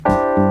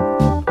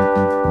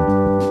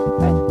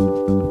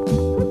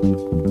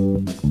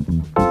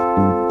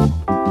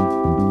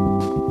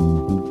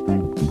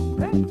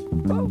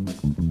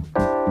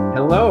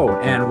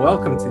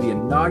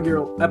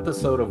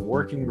episode of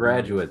Working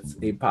Graduates,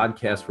 a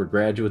podcast where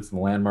graduates in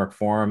the Landmark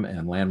Forum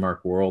and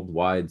Landmark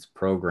Worldwide's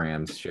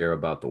programs share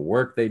about the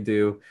work they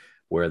do,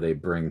 where they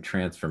bring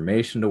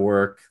transformation to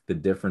work, the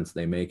difference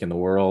they make in the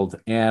world,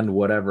 and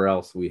whatever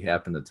else we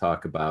happen to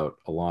talk about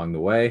along the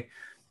way.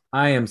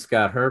 I am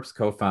Scott Herbst,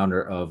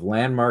 co-founder of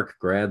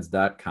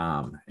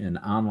LandmarkGrads.com, an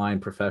online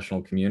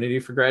professional community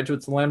for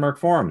graduates in Landmark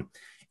Forum,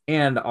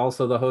 and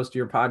also the host of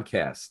your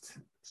podcast.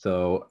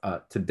 So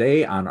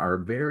today on our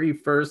very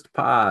first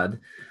pod,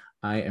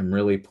 I am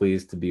really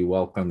pleased to be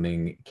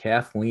welcoming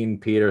Kathleen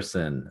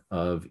Peterson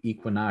of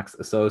Equinox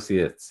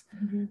Associates.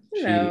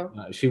 Hello.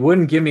 She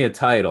wouldn't give me a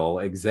title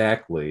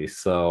exactly,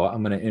 so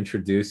I'm going to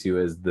introduce you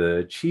as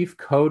the chief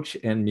coach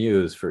and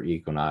muse for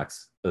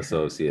Equinox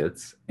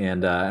Associates,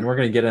 and we're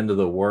going to get into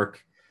the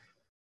work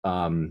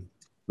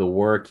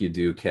you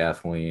do,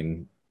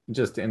 Kathleen,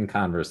 just in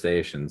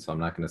conversation. So I'm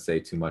not going to say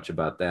too much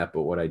about that,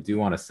 but what I do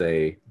want to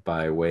say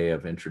by way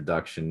of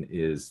introduction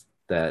is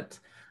that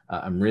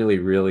I'm really,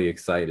 really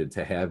excited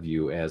to have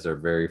you as our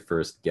very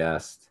first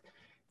guest.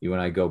 You and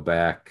I go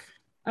back,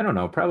 I don't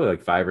know, probably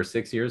like 5 or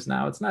 6 years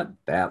now. It's not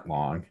that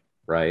long,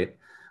 right?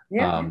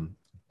 Yeah.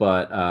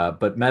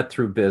 But met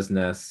through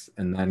business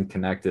and then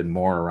connected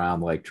more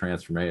around like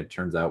transformation. It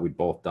turns out we'd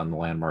both done the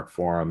Landmark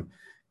Forum,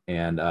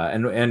 and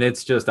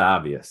it's just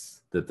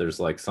obvious that there's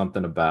like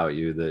something about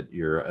you, that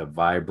you're a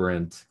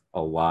vibrant,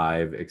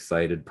 alive,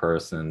 excited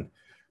person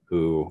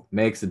who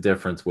makes a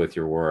difference with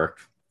your work,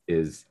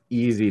 is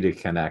easy to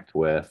connect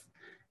with.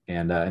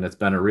 And it's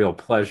been a real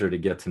pleasure to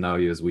get to know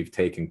you as we've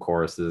taken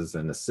courses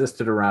and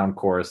assisted around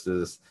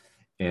courses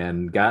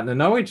and gotten to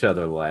know each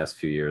other the last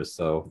few years.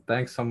 So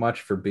thanks so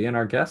much for being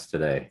our guest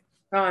today.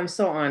 Oh, I'm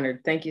so honored.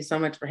 Thank you so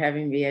much for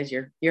having me as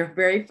your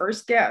very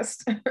first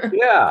guest.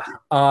 Yeah.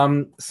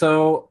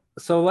 So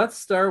let's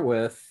start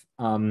with,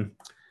 I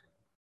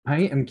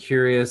am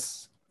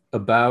curious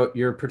about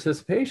your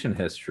participation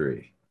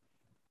history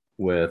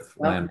with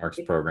Landmark's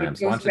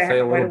programs. Why don't you say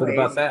a little bit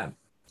about that?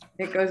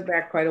 It goes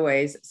back quite a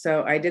ways.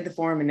 So I did the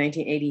forum in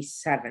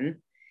 1987,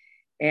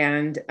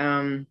 and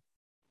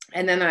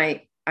then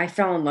I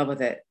fell in love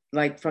with it,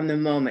 like from the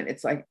moment.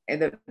 It's like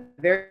the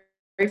very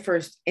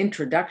first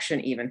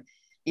introduction, even.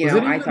 Was it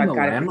even I thought, the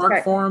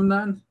Landmark Forum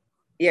then?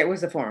 Yeah, it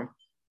was a forum.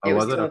 Oh,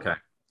 was it? Okay.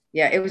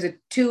 Yeah, it was a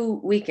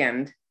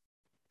 2-weekend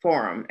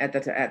forum at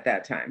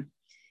that time.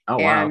 Oh,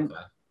 wow. And,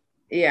 okay.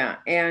 Yeah,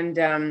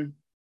 and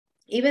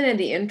even in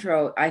the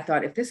intro, I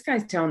thought, if this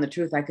guy's telling the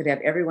truth, I could have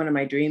every one of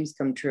my dreams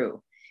come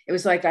true. It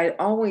was like I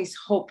always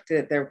hoped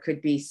that there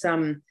could be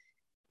some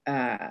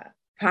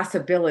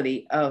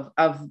possibility of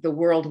the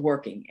world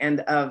working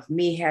and of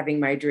me having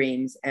my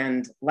dreams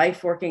and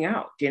life working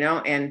out,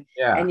 and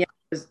yet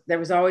there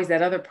was always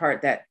that other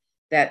part,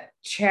 that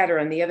chatter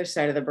on the other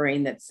side of the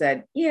brain that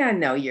said, yeah,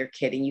 no, you're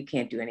kidding, you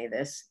can't do any of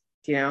this,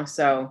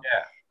 so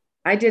yeah.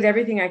 I did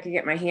everything I could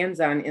get my hands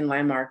on in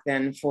Landmark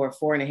then for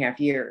 4.5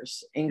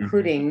 years,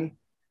 including,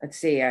 let's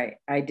see, I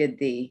did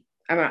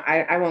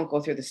I won't go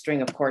through the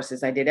string of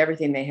courses. I did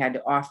everything they had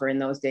to offer in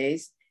those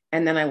days.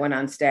 And then I went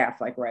on staff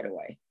like right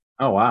away.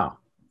 Oh, wow.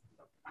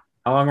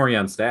 How long were you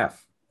on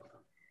staff?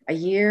 1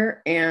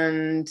 year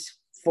and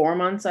 4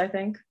 months, I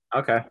think.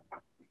 Okay.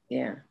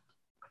 Yeah.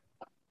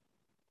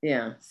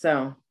 Yeah.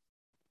 So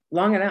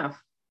long enough.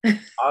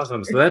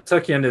 Awesome. So that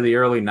took you into the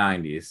early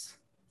 90s.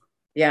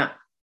 Yeah.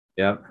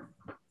 Yep.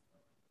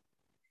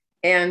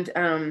 And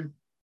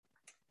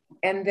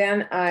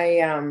then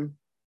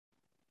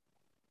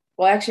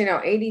well, actually,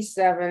 no,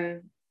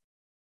 87.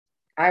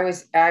 I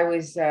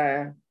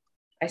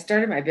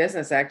started my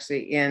business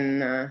actually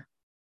in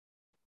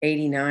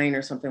 89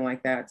 or something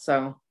like that.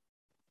 So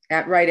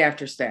right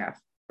after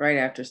staff,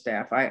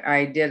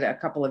 I did a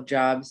couple of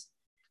jobs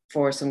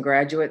for some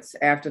graduates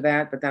after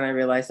that, but then I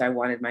realized I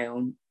wanted my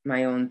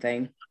own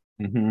thing,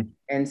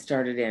 and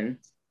started in.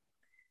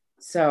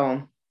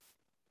 So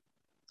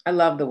I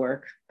love the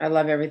work. I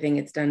love everything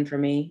it's done for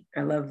me.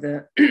 I love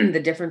the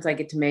the difference I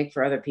get to make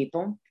for other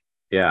people.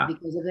 Yeah.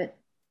 Because of it.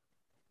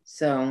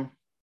 So.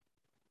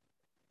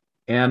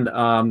 And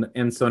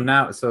so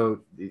now,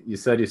 so you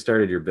said you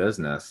started your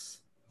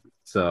business.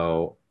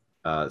 So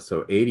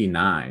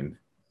 89.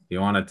 You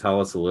want to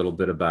tell us a little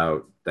bit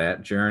about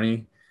that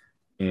journey?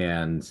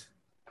 And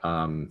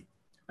I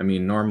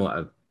mean,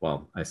 normally,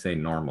 well, I say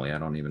normally, I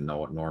don't even know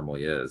what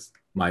normally is.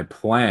 My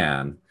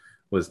plan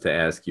was to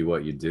ask you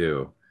what you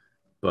do,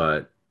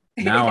 but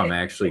now I'm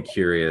actually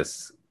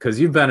curious, because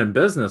you've been in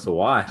business a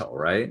while,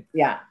 right?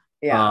 Yeah.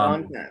 Yeah,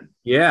 long time.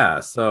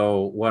 Yeah.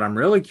 So what I'm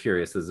really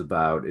curious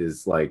about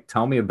is like,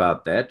 tell me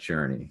about that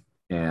journey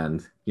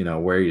and,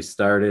 where you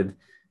started.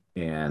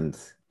 And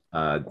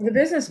the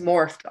business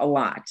morphed a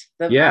lot.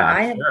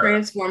 I have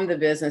transformed the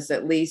business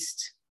at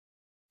least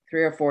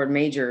 3 or 4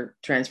 major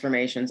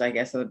transformations, I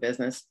guess, of the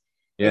business.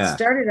 Yeah. It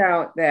started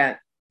out that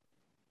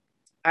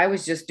I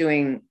was just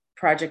doing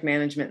project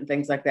management and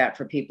things like that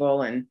for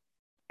people, and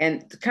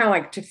kind of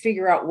like to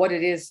figure out what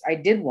it is I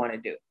did want to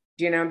do,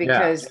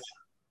 because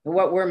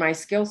what were my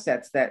skill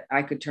sets that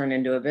I could turn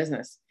into a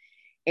business.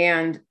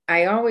 And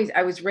I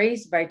was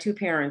raised by 2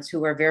 parents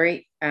who were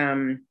very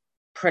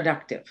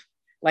productive.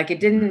 Like it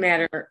didn't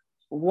matter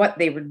what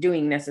they were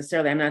doing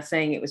necessarily. I'm not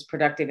saying it was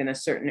productive in a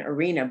certain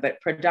arena,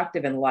 but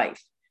productive in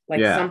life.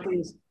 Like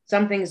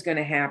something's going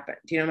to happen.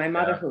 Do you know, my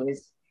mother, who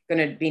is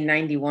going to be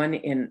 91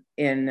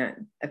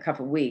 in a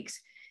couple of weeks,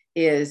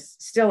 is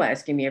still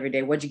asking me every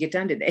day, what'd you get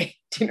done today?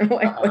 Do you know,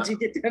 like, what'd you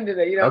get done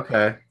today? You know?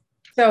 Okay.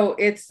 So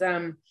it's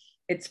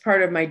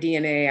part of my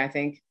DNA, I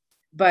think.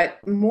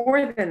 But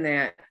more than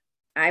that,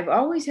 I've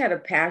always had a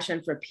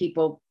passion for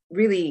people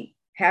really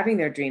having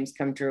their dreams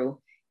come true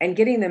and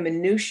getting the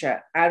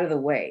minutia out of the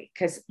way.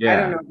 Because I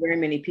don't know very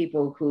many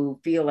people who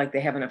feel like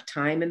they have enough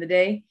time in the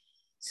day.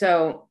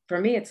 So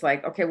for me, it's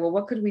like, okay, well,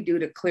 what could we do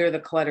to clear the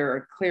clutter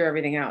or clear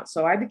everything out?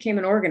 So I became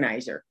an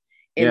organizer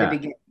in the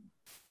beginning.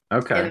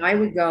 Okay. And I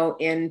would go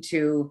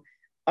into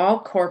all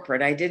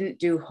corporate. I didn't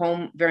do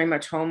very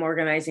much home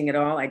organizing at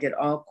all. I did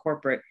all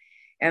corporate.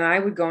 And I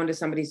would go into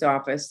somebody's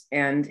office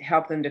and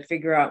help them to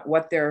figure out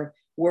what their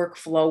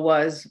workflow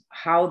was,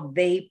 how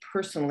they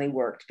personally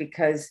worked,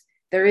 because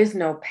there is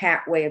no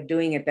pat way of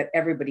doing it that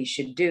everybody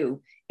should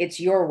do. It's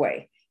your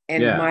way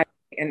and my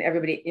and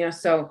everybody, you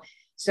know,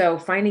 so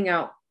finding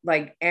out,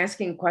 like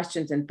asking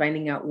questions and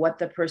finding out what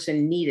the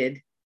person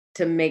needed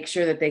to make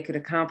sure that they could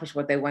accomplish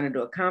what they wanted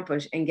to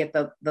accomplish and get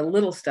the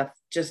little stuff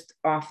just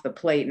off the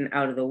plate and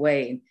out of the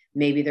way. And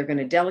maybe they're going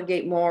to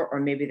delegate more, or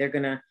maybe they're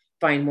going to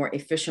find more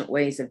efficient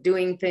ways of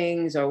doing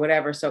things or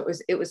whatever. So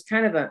it was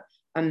kind of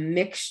a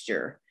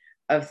mixture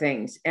of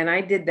things. And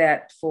I did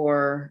that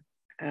for,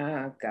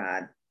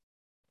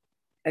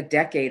 a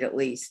decade at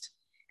least.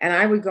 And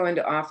I would go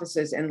into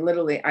offices and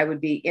literally I would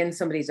be in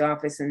somebody's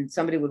office and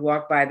somebody would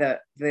walk by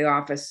the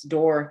office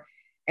door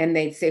and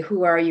they'd say,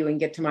 who are you? And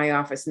get to my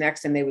office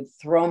next. And they would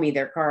throw me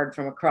their card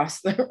from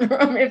across the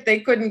room if they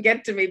couldn't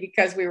get to me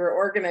because we were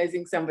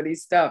organizing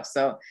somebody's stuff.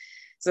 So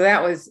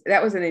that was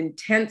an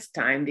intense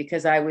time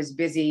because I was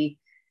busy.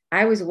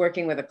 I was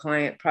working with a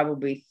client,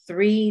 probably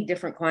 3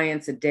 different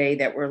clients a day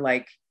that were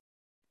like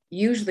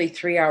usually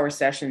 3-hour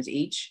sessions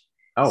each.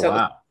 Oh, so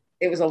wow.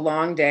 It was a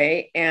long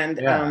day.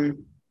 And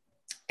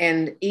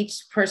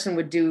each person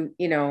would do,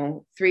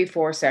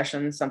 3-4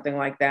 sessions, something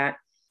like that.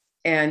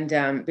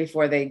 And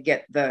before they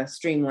get the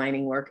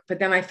streamlining work. But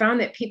then I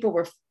found that people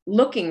were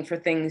looking for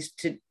things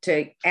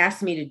to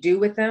ask me to do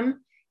with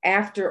them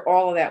after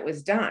all of that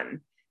was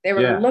done. They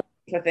were looking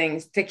for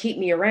things to keep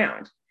me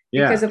around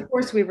because of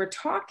course we were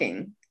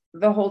talking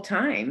the whole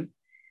time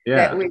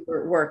that we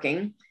were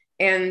working.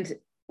 And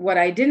what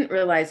I didn't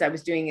realize I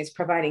was doing is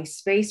providing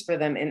space for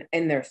them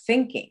in their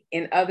thinking,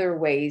 in other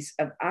ways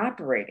of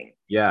operating.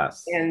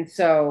 Yes. And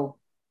so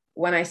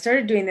when I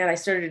started doing that, I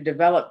started to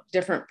develop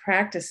different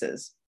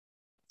practices.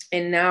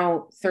 And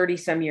now 30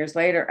 some years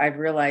later, I've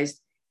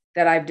realized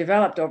that I've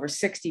developed over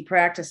 60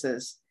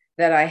 practices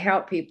that I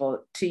help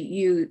people to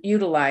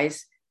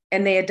utilize,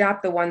 and they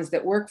adopt the ones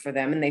that work for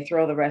them and they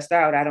throw the rest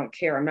out. I don't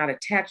care. I'm not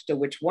attached to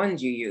which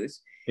ones you use.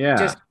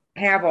 Just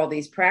have all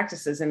these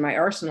practices in my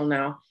arsenal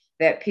now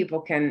that people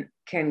can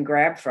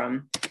grab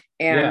from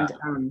and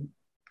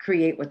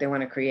create what they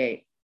want to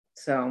create.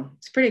 So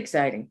it's pretty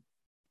exciting.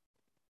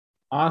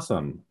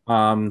 Awesome.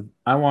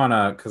 I want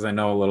to, because I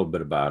know a little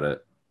bit about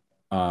it.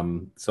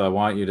 So I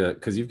want you to,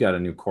 because you've got a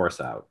new course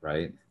out,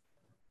 right?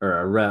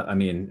 Or I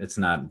mean, it's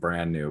not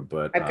brand new,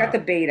 but I've got the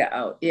beta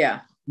out.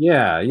 Yeah.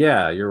 Yeah.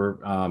 You're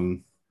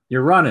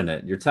running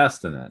it. You're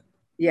testing it.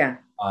 Yeah.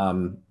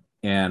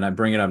 And I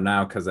bring it up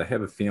now because I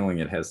have a feeling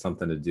it has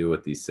something to do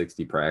with these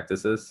 60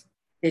 practices.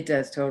 It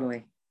does,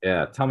 totally.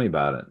 Yeah. Tell me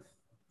about it.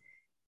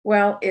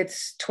 Well,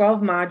 it's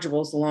 12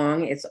 modules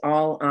long. It's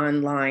all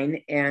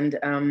online. And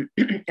and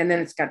then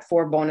it's got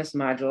 4 bonus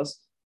modules.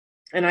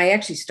 And I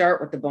actually start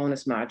with the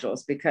bonus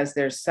modules because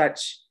there's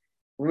such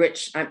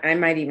rich, I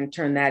might even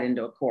turn that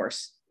into a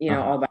course,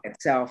 all by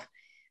itself,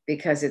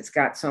 because it's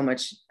got so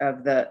much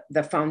of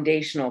the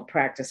foundational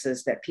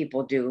practices that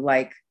people do.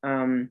 Like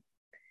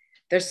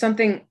there's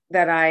something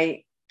that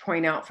I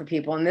point out for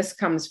people, and this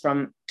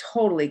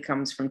totally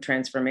comes from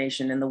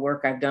transformation and the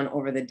work I've done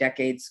over the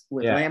decades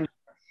with Landmark,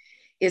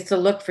 is to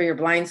look for your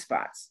blind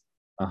spots.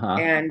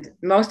 And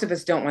most of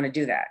us don't want to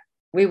do that.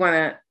 We want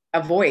to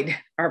avoid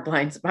our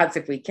blind spots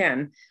if we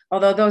can.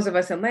 Although those of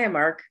us in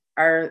Landmark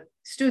are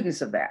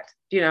students of that,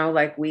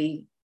 like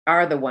we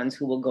are the ones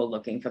who will go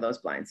looking for those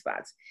blind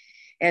spots.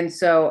 And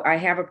so I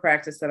have a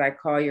practice that I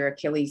call your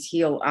Achilles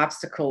heel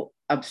obstacle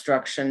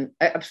obstruction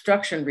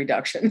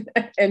reduction.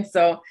 And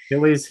so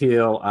Achilles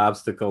heel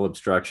obstacle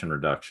obstruction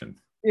reduction.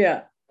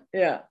 Yeah.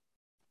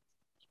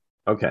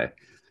 Okay.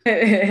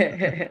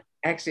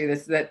 Actually,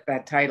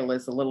 that title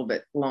is a little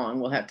bit long.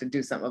 We'll have to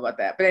do something about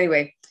that. But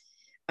anyway,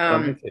 what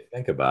makes you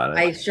think about it?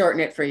 I shorten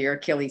it for your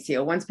Achilles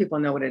heel. Once people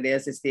know what it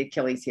is, it's the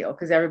Achilles heel,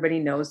 because everybody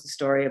knows the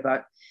story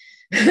about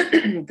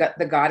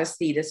the goddess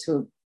Thetis,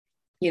 who,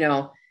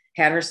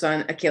 had her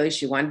son Achilles.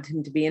 She wanted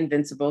him to be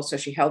invincible, so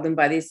she held him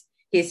by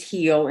his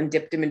heel and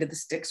dipped him into the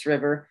Styx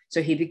River,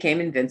 so he became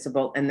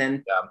invincible. And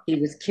then he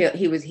was killed.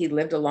 He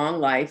lived a long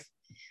life,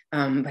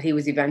 but he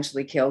was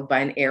eventually killed by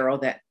an arrow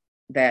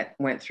that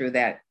went through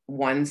that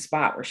one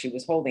spot where she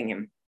was holding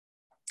him.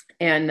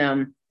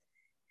 And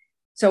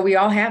So we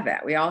all have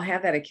that. We all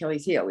have that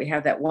Achilles heel. We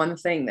have that one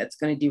thing that's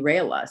going to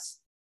derail us.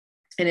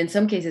 And in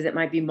some cases, it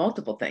might be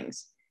multiple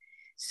things.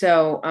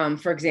 So,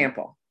 for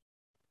example,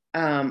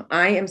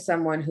 I am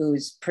someone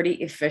who's pretty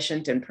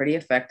efficient and pretty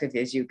effective,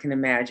 as you can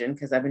imagine,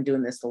 because I've been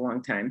doing this a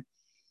long time.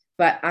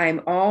 But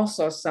I'm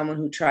also someone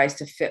who tries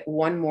to fit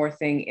one more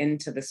thing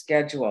into the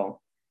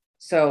schedule.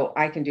 So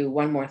I can do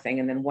one more thing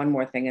and then one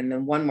more thing and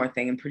then one more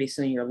thing. And pretty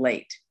soon you're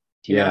late.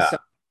 You know, so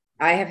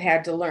I have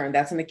had to learn,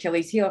 that's an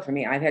Achilles heel for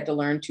me. I've had to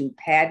learn to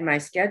pad my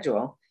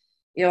schedule.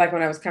 You know, like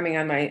when I was coming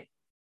on my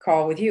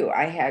call with you,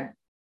 I had,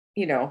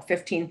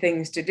 15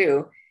 things to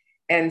do.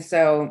 And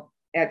so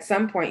at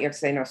some point you have to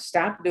say, no,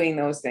 stop doing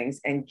those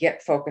things and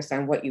get focused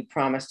on what you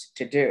promised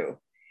to do.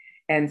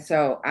 And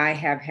so I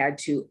have had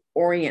to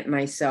orient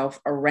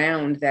myself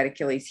around that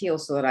Achilles heel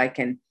so that I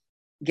can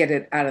get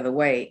it out of the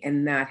way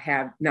and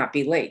not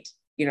be late,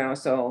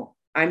 so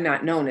I'm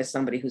not known as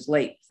somebody who's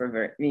late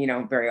for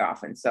very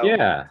often. So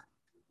yeah.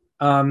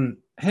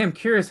 Hey, I'm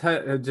curious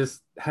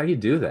how you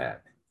do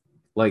that.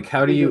 Like,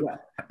 how do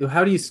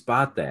you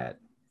spot that?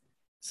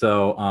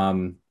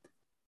 So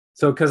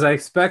because I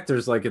expect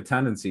there's like a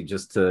tendency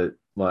just to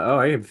like, oh,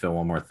 I can fit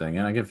one more thing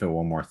in. I can fit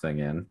one more thing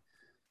in.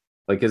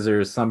 Like, is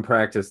there some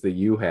practice that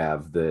you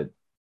have that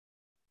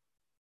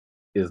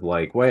is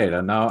like, wait,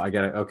 no,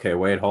 okay,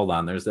 wait, hold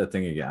on. There's that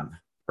thing again,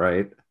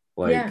 right?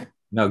 Like,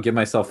 no, give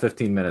myself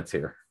 15 minutes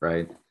here,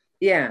 right?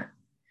 Yeah.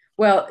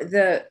 Well,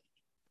 the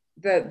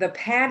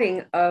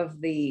padding of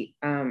the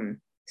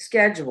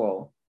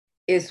schedule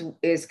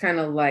is kind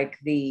of like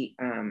the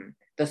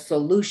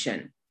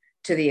solution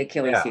to the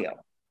Achilles heel.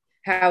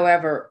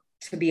 However,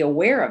 to be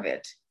aware of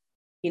it,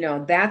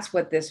 that's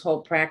what this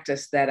whole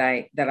practice that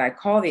I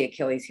call the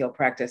Achilles heel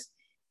practice,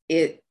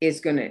 it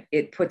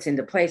puts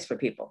into place for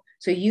people.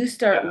 So you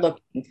start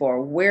looking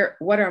for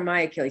what are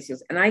my Achilles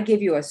heels? And I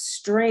give you a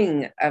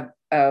string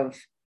of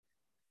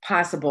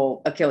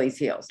possible Achilles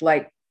heels.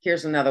 Like,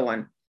 here's another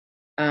one.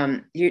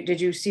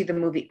 Did you see the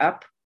movie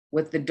Up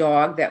with the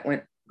dog that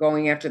went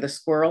going after the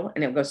squirrel,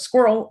 and it would go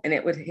squirrel and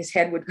his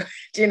head would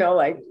go,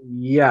 like.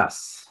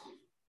 Yes.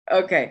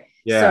 Okay.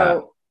 Yeah.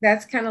 So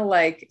that's kind of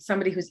like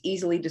somebody who's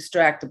easily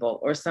distractible,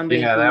 or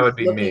somebody that would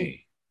be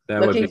me.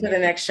 Looking for the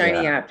next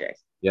shiny object.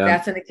 Yeah.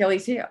 That's an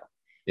Achilles heel.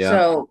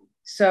 Yeah.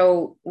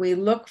 So we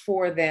look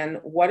for then,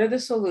 what are the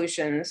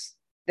solutions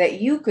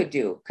that you could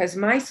do? Because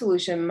my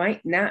solution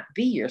might not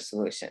be your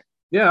solution.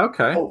 Yeah.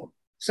 Okay.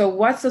 So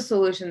what's the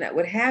solution that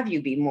would have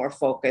you be more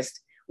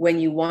focused when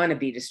you want to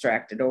be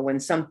distracted, or when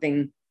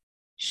something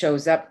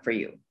shows up for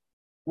you?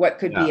 What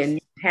could be a new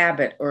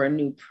habit or a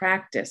new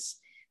practice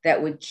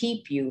that would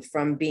keep you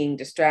from being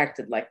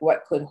distracted? Like,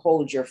 what could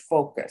hold your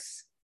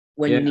focus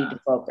when you need to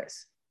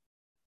focus?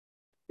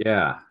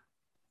 Yeah.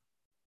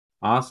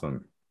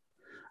 Awesome.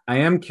 I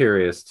am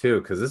curious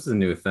too, because this is a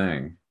new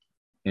thing.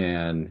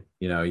 And,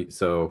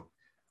 so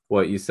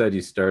what you said,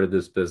 you started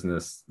this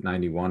business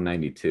 91,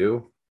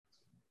 92.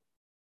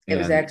 It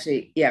was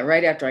actually,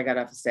 right after I got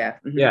off the staff.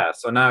 Mm-hmm. Yeah.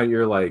 So now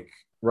you're like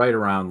right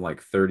around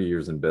like 30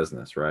 years in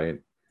business, right?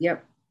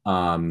 Yep.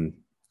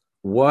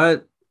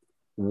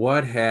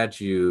 What had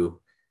you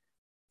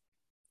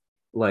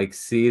like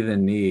see the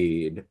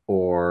need,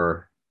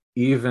 or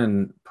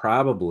even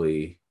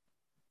probably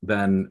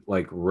then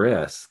like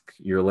risk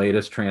your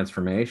latest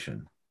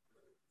transformation?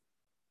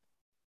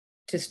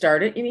 To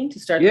start it, you mean? To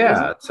start the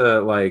business?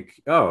 To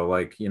like, oh,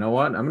 like, you know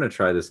what? I'm going to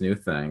try this new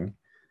thing.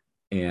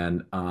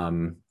 And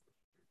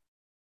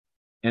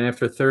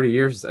after 30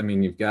 years, I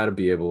mean, you've got to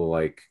be able to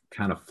like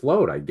kind of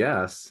float, I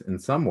guess, in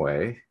some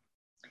way.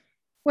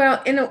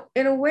 Well, in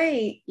a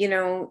way,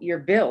 your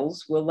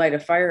bills will light a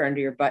fire under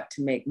your butt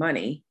to make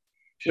money.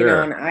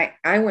 Sure. And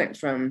I went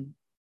from,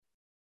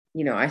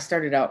 I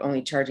started out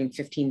only charging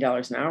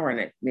 $15 an hour, and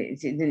it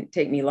didn't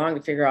take me long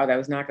to figure out I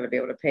was not going to be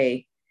able to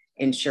pay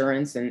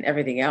insurance and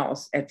everything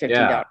else at $15 an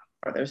hour.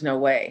 There's no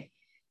way.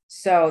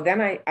 So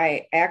then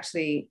I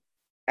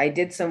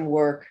did some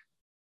work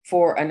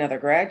for another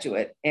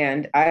graduate,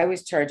 and I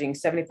was charging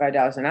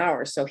 $75 an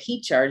hour. So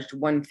he charged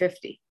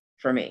 $150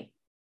 for me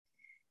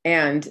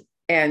and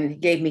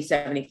gave me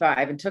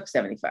 75 and took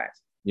 75.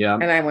 Yeah.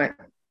 And I went,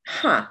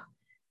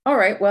 all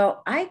right,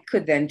 well, I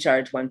could then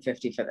charge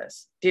 $150 for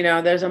this.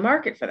 There's a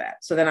market for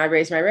that. So then I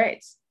raised my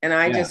rates, and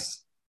I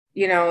just,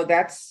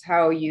 that's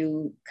how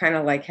you kind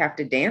of like have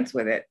to dance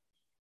with it.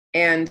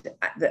 And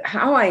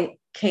how I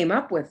came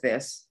up with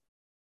this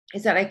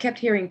is that I kept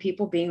hearing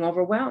people being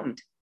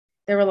overwhelmed.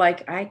 They were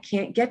like, I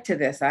can't get to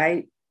this.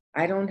 I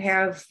don't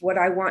have what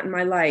I want in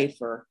my life,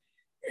 or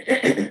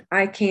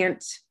I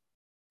can't.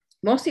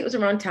 Mostly it was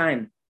around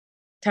time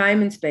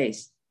and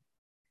space.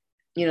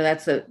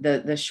 That's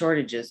the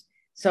shortages.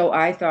 So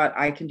I thought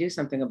I can do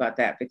something about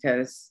that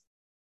because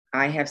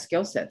I have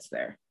skill sets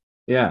there.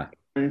 Yeah.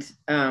 And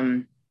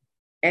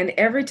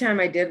every time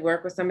I did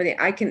work with somebody,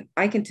 I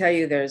can tell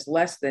you there's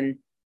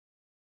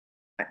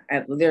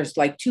there's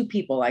like 2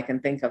 people I can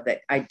think of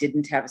that I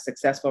didn't have a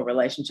successful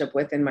relationship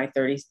with in my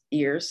 30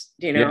 years,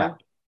 Yeah.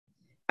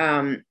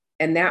 And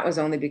that was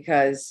only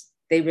because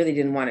they really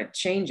didn't want to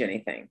change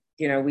anything.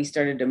 we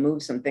started to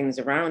move some things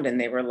around, and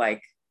they were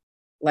like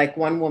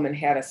one woman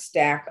had a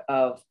stack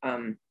of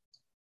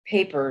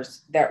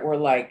papers that were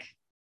like,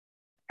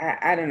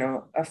 I don't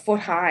know, a foot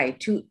high,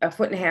 a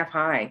foot and a half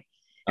high.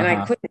 And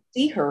I couldn't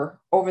see her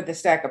over the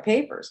stack of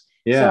papers.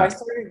 Yeah. So I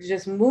started to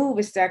just move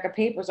a stack of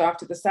papers off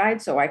to the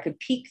side so I could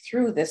peek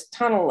through this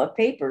tunnel of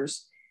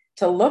papers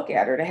to look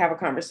at her, to have a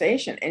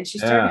conversation. And she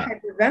started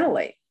to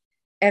hyperventilate.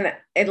 And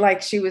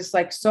she was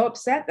like so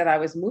upset that I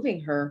was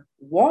moving her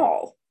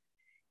wall.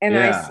 And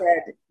I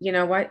said, you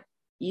know what?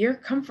 You're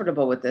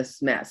comfortable with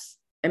this mess.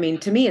 I mean,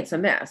 to me, it's a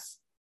mess.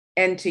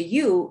 And to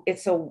you,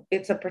 it's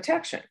a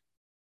protection.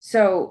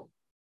 So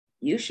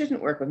you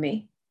shouldn't work with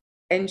me.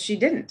 And she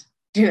didn't.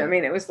 You know what I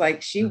mean? It was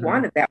like she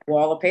wanted that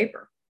wall of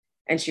paper,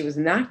 and she was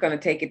not going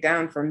to take it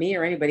down for me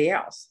or anybody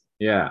else.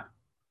 Yeah.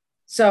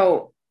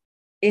 So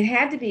it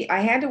had to be, I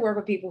had to work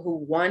with people who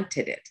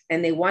wanted it,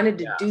 and they wanted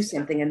to do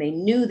something, and they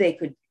knew they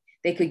could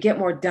get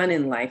more done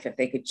in life if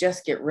they could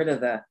just get rid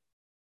of the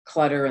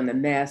clutter and the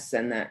mess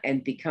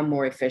and become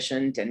more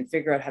efficient and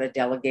figure out how to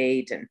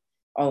delegate and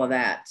all of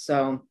that.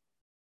 So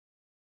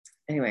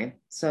anyway,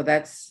 so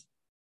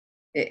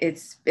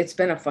it's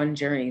been a fun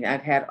journey.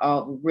 I've had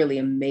all really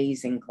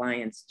amazing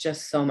clients,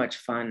 just so much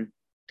fun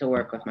to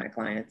work with my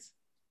clients.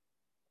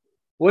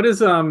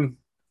 What's a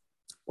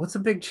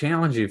big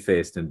challenge you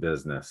faced in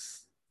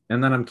business?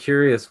 And then I'm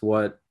curious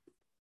what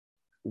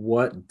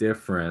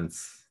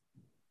difference,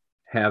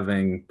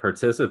 having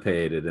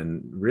participated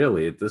in,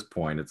 really at this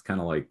point, it's kind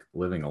of like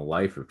living a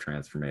life of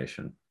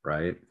transformation,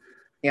 right?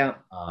 Yeah.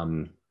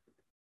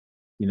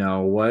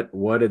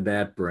 What did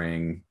that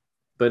bring?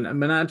 But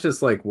not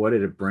just like what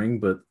did it bring,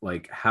 but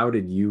like how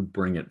did you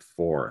bring it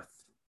forth?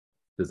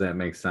 Does that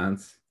make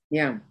sense?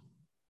 Yeah.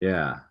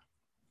 Yeah.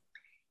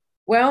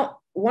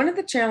 Well, one of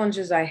the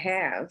challenges I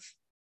have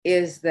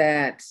is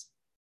that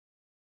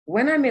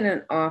when I'm in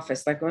an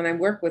office, like when I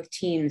work with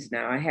teams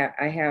now, I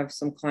have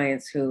some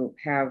clients who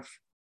have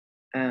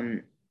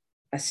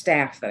a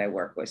staff that I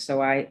work with. So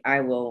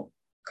I will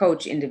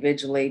coach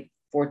individually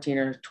 14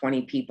 or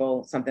 20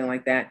 people, something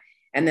like that.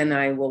 And then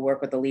I will work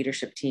with the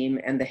leadership team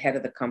and the head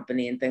of the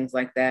company and things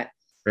like that.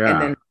 Yeah.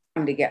 And then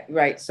come together,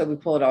 right? So we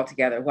pull it all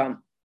together.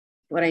 Well,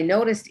 what I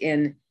noticed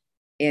in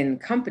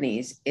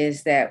companies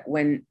is that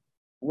when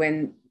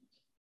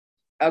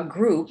a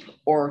group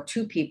or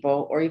two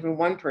people or even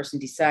one person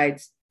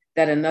decides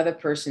that another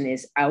person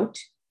is out,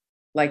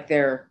 like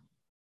they're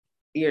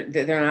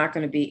not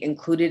going to be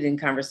included in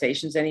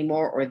conversations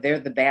anymore, or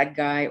they're the bad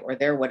guy, or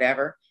they're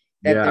whatever,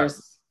 that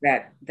there's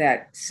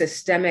that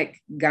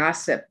systemic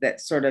gossip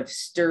that sort of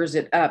stirs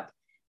it up,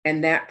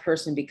 and that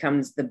person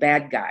becomes the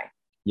bad guy.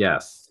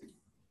 Yes.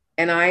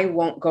 And I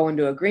won't go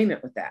into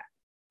agreement with that.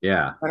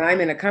 Yeah. When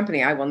I'm in a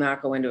company, I will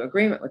not go into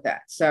agreement with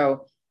that.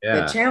 So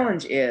the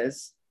challenge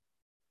is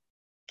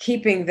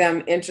keeping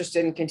them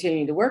interested in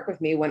continuing to work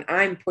with me when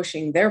I'm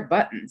pushing their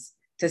buttons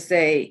to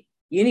say,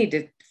 you need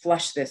to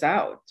flush this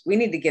out. We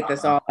need to get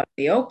this all out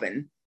in the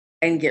open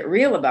and get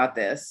real about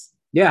this.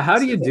 Yeah. How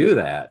do you do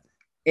that?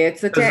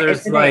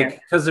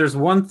 Because there's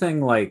one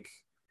thing, like,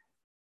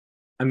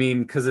 I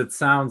mean, because it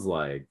sounds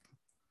like,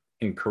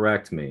 and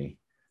correct me,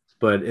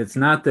 but it's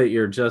not that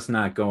you're just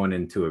not going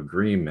into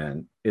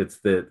agreement. It's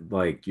that,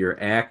 like, you're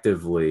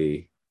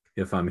actively,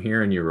 if I'm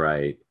hearing you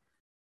right,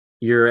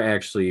 you're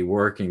actually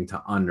working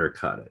to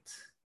undercut it.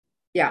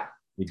 Yeah.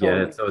 You get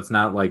it? So it's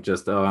not like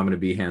just, I'm going to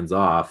be hands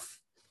off,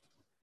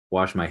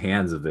 wash my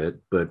hands of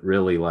it, but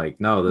really like,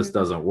 no, this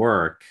doesn't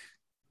work.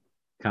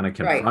 Kind of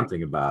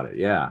confronting about it.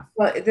 Yeah.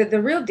 Well,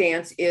 the real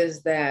dance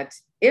is that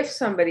if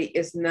somebody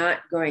is not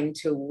going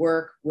to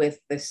work with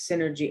the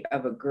synergy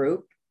of a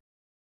group,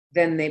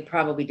 then they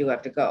probably do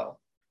have to go.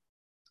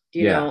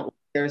 You know,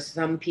 there's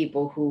some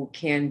people who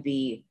can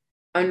be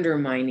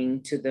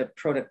undermining to the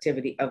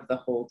productivity of the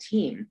whole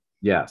team.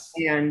 Yes.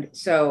 And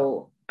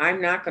so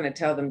I'm not going to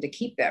tell them to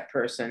keep that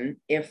person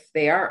if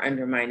they are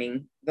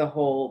undermining the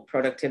whole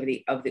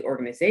productivity of the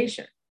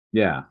organization.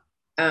 Yeah.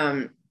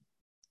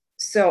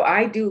 So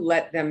I do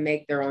let them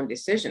make their own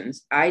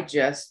decisions. I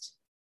just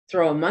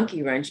throw a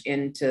monkey wrench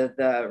into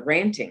the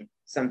ranting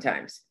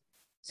sometimes.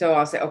 So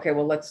I'll say, okay,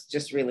 well, let's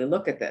just really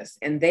look at this.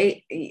 And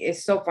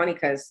it's so funny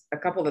because a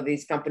couple of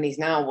these companies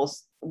now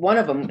one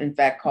of them, in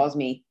fact, calls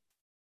me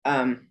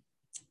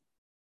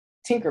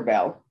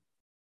Tinkerbell,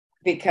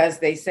 because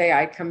they say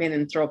I come in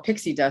and throw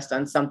pixie dust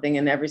on something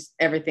and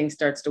everything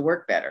starts to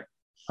work better.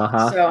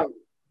 So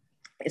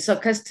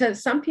because to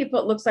some people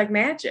it looks like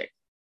magic.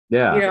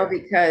 Yeah.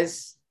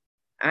 Because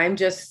I'm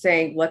just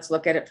saying, let's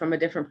look at it from a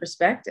different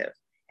perspective.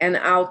 And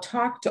I'll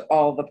talk to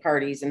all the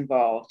parties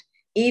involved,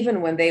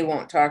 even when they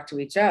won't talk to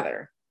each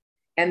other.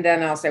 And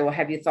then I'll say, well,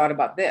 have you thought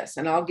about this?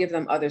 And I'll give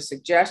them other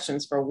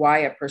suggestions for why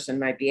a person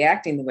might be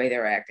acting the way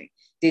they're acting.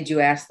 Did you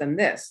ask them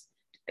this?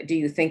 Do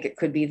you think it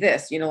could be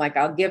this? Like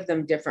I'll give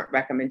them different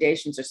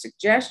recommendations or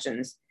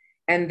suggestions.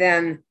 And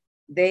then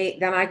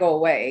I go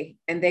away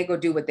and they go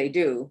do what they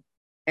do.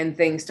 And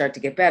things start to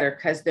get better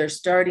because they're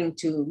starting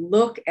to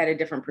look at a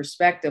different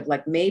perspective.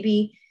 Like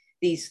maybe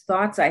these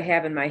thoughts I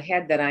have in my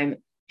head that I'm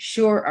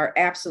sure are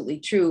absolutely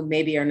true,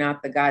 maybe are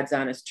not the God's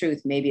honest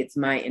truth. Maybe it's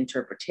my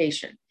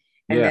interpretation.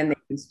 And then they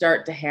can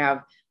start to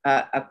have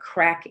a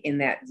crack in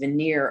that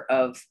veneer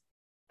of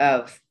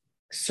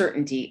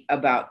certainty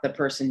about the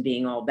person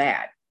being all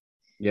bad.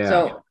 Yeah.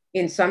 So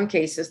in some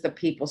cases, the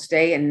people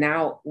stay. And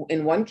now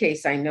in one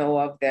case I know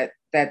of that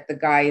the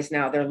guy is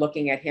now, they're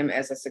looking at him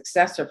as a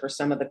successor for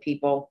some of the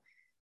people,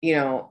 you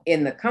know,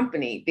 in the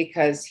company,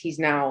 because he's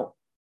no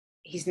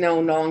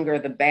longer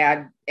the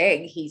bad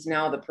egg. He's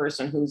now the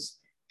person who's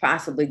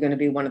possibly going to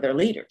be one of their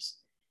leaders,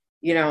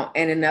 you know.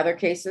 And in other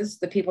cases,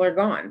 the people are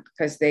gone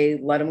because they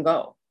let him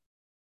go.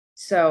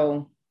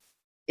 So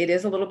it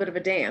is a little bit of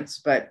a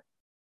dance, but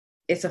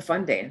it's a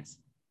fun dance.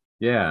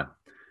 Yeah.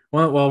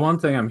 Well, one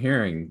thing I'm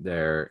hearing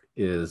there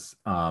is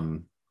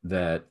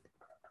that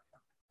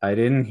I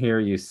didn't hear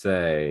you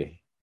say.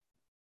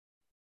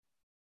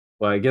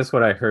 Well, I guess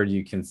what I heard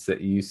you can say,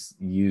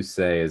 you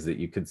say is that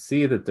you could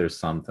see that there's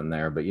something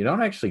there, but you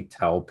don't actually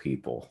tell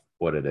people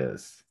what it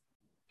is.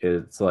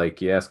 It's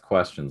like you ask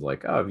questions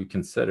like, "Oh, have you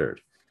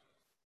considered?"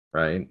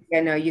 Right?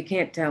 Yeah, no, you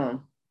can't tell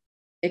them.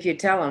 If you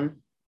tell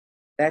them,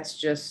 that's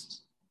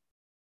just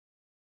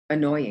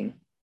annoying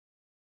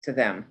to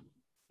them.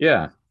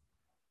 Yeah.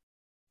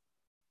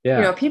 Yeah.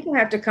 You know, people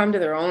have to come to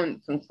their own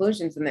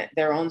conclusions and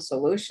their own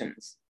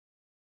solutions.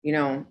 You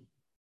know,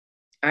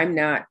 I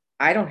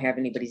don't have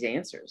anybody's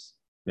answers.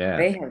 Yeah.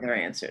 They have their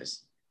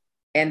answers,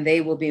 and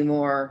they will be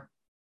more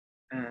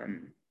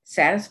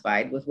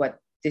satisfied with what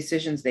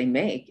decisions they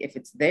make if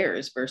it's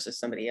theirs versus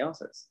somebody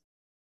else's.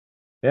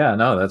 Yeah,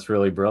 no, that's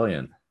really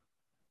brilliant.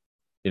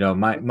 You know,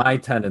 my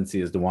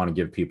tendency is to want to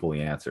give people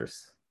the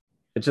answers.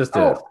 It just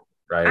is,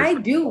 right? I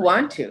do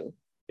want to.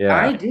 Yeah.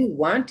 I do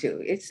want to.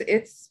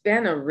 It's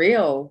been a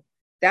real,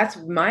 that's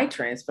my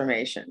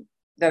transformation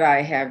that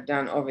I have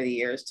done over the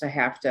years, to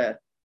have to,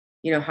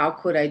 you know, how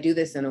could I do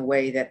this in a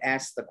way that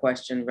asks the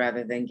question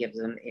rather than gives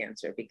an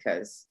answer?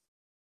 Because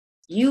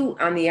you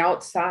on the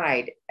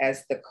outside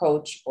as the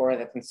coach or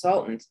the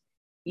consultant,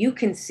 you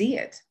can see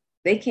it.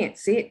 They can't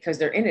see it because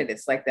they're in it.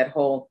 It's like that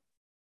whole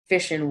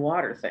fish in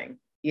water thing,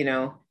 you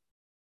know.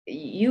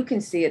 You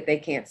can see it, they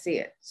can't see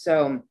it.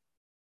 So,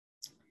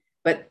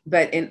 but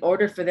in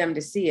order for them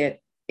to see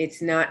it,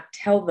 it's not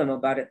tell them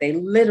about it. They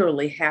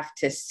literally have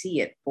to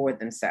see it for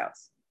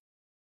themselves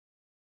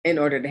in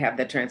order to have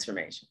that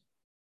transformation.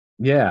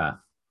 Yeah.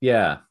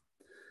 Yeah.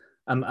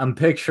 I'm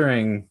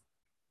picturing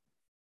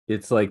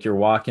it's like you're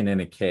walking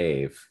in a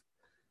cave,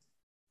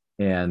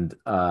 and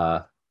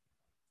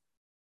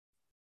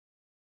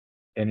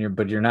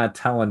you're not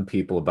telling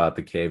people about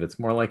the cave. It's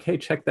more like, "Hey,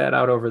 check that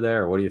out over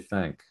there. What do you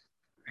think?"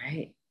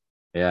 Right.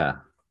 Yeah.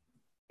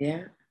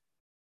 Yeah.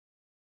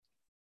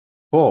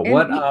 Cool.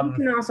 And you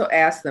can also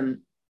ask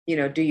them, you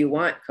know, do you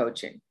want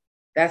coaching?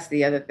 That's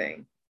the other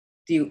thing.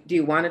 Do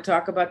you want to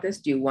talk about this?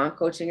 Do you want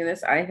coaching in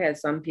this? I had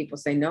some people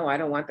say, no, I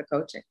don't want the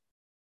coaching.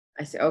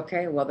 I said,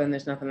 okay, well, then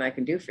there's nothing I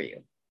can do for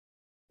you.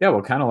 Yeah,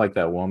 well, kind of like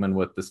that woman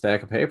with the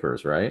stack of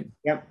papers, right?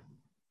 Yep.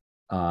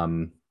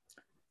 Kind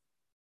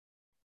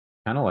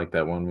of like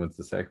that one with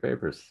the stack of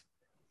papers.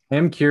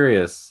 I'm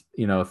curious,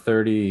 you know,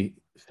 30,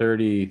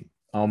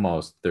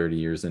 almost 30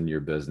 years into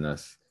your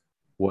business,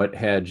 what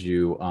had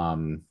you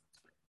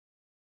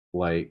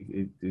like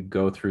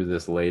go through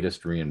this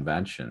latest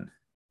reinvention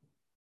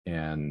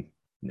and,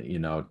 you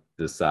know,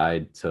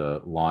 decide to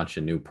launch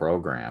a new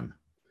program?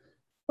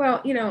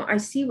 Well, you know, I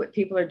see what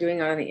people are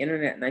doing on the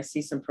internet, and I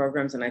see some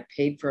programs, and I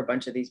paid for a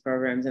bunch of these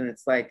programs, and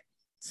it's like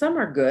some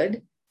are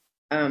good,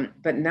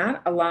 but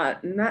not a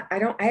lot.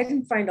 I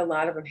didn't find a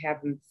lot of them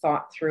have them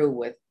thought through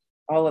with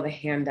all of the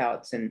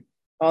handouts and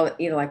all,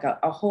 you know, like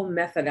a whole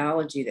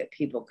methodology that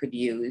people could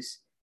use.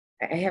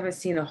 I haven't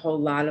seen a whole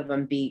lot of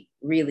them be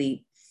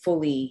really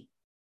fully,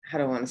 how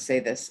do I want to say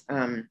this?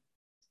 I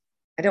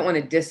don't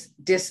want to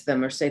diss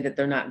them or say that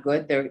they're not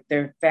good.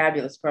 They're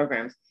fabulous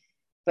programs.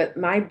 But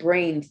my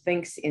brain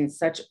thinks in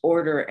such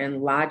order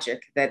and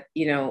logic that,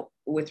 you know,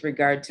 with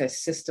regard to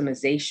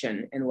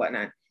systemization and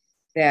whatnot,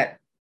 that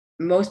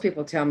most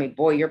people tell me,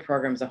 boy, your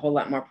program's a whole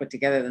lot more put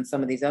together than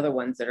some of these other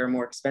ones that are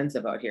more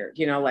expensive out here,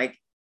 you know, like,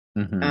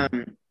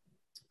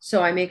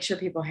 so I make sure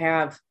people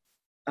have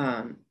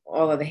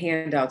all of the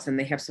handouts, and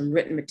they have some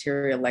written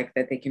material like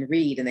that they can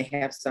read, and they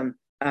have some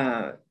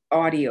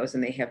audios,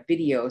 and they have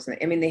videos. And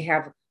I mean, they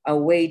have a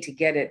way to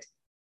get it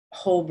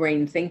whole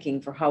brain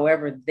thinking for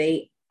however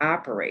they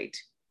operate,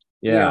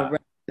 you know, rather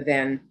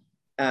than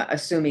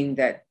assuming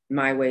that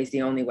my way is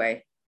the only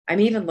way. I'm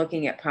even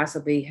looking at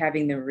possibly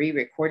having them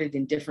re-recorded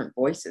in different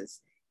voices,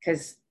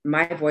 because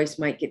my voice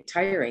might get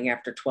tiring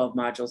after 12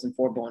 modules and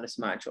 4 bonus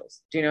modules,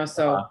 you know.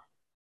 So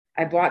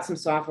I bought some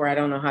software. I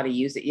don't know how to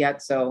use it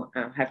yet, so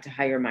I'll have to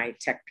hire my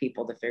tech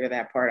people to figure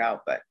that part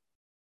out, but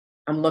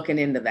I'm looking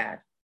into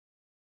that.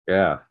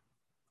 Yeah.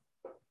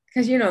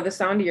 Because, you know, the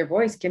sound of your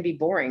voice can be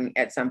boring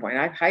at some point.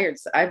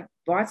 I've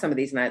bought some of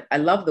these, and I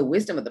love the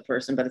wisdom of the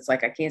person, but it's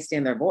like, I can't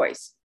stand their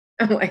voice.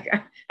 I'm like,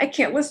 I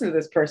can't listen to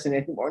this person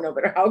anymore, no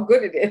matter how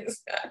good it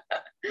is.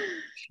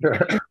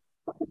 Sure.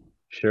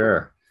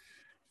 Sure.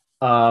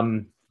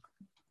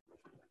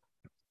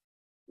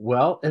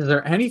 Well, is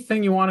there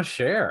anything you want to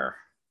share?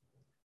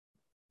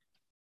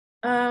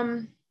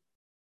 Um,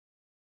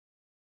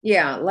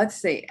 yeah, let's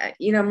see.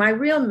 My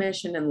real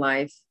mission in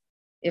life,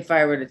 if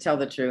I were to tell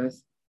the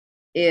truth,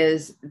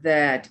 is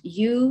that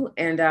you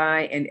and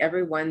I and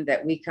everyone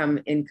that we come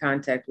in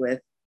contact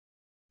with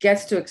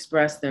gets to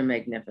express their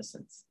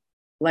magnificence.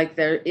 Like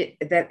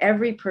that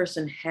every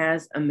person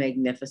has a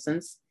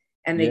magnificence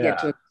and they get Yeah.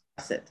 to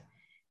express it.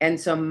 And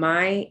so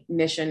my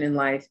mission in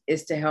life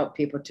is to help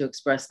people to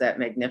express that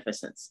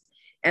magnificence.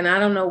 And I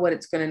don't know what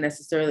it's going to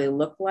necessarily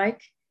look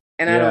like.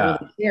 And I don't Yeah.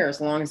 really care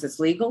as long as it's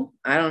legal.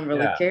 I don't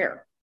really Yeah.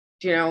 care,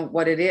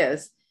 what it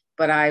is.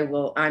 But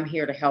I'm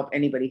here to help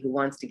anybody who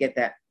wants to get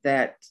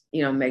that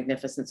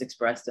magnificence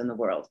expressed in the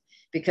world.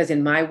 Because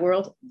in my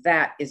world,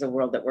 that is a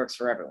world that works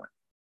for everyone.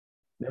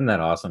 Isn't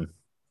that awesome?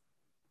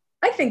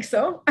 I think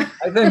so.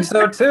 I think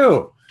so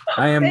too.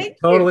 I am Thank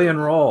totally you.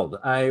 enrolled.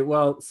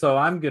 So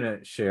I'm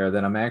gonna share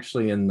that I'm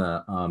actually in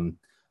the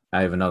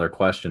I have another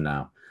question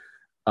now.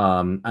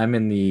 I'm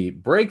in the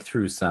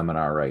breakthrough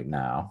seminar right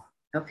now.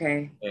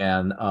 Okay.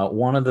 And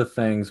one of the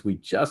things we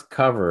just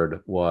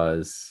covered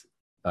was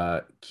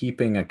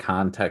keeping a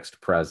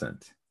context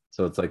present.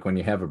 So it's like when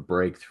you have a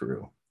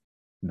breakthrough,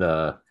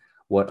 the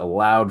what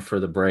allowed for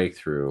the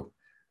breakthrough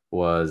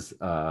was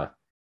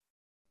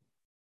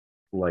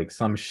like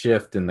some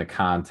shift in the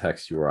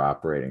context you were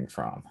operating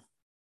from.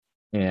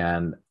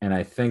 And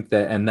I think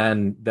that, and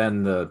then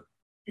the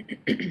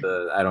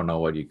I don't know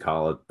what you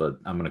call it, but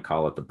I'm going to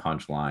call it the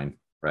punchline,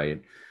 right?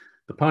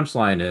 The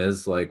punchline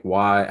is like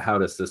why how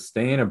to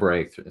sustain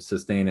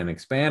and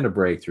expand a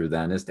breakthrough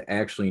then is to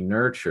actually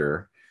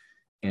nurture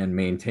and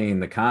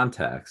maintain the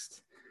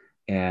context.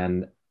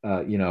 And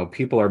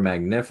people are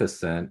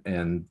magnificent,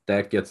 and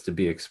that gets to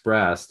be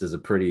expressed as a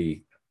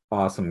pretty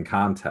awesome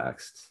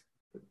context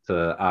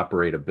to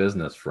operate a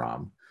business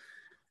from.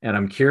 And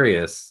I'm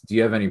curious, do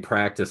you have any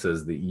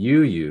practices that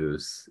you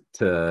use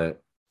to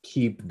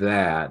keep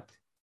that?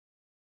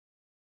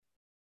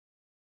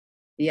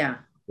 Yeah,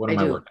 What I am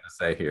I do. looking to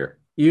say here?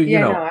 You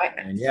Yeah, know, no,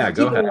 and to yeah,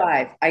 go keep it ahead.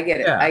 alive. I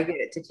get it. Yeah. I get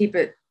it. To keep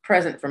it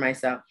present for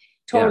myself.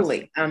 Yes.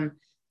 Totally.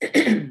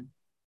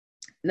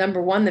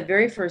 Number one, the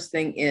very first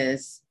thing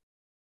is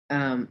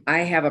I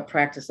have a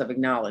practice of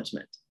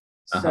acknowledgement.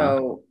 Uh-huh.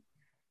 So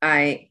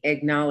I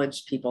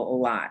acknowledge people a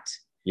lot.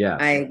 I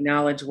Yes.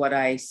 acknowledge what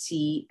I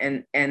see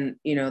and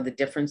the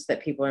difference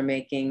that people are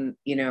making.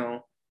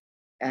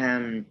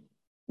 Um,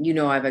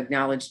 I've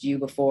acknowledged you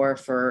before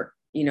for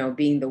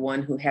being the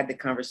one who had the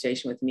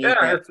conversation with me Yeah,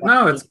 that it's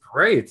no, it's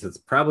great. It's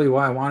probably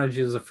why I wanted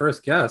you as a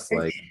first guest.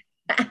 Like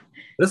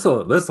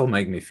this'll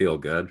make me feel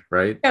good,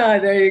 right? Oh,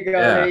 there you go.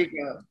 There Yeah.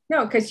 you go.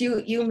 No, because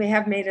you may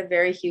have made a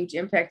very huge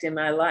impact in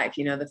my life.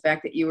 The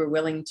fact that you were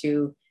willing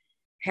to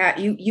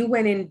you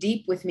went in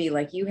deep with me,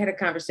 like you had a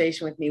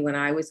conversation with me when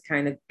I was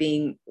kind of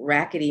being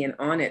rackety and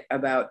on it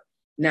about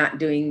not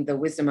doing the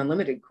Wisdom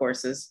Unlimited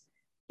courses,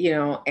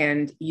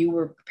 and you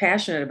were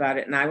passionate about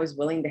it, and I was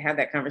willing to have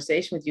that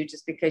conversation with you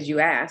just because you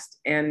asked,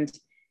 and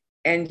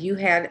you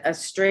had a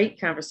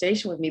straight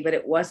conversation with me, but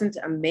it wasn't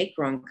a make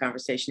wrong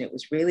conversation. It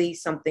was really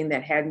something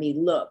that had me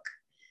look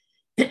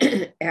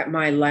at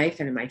my life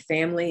and my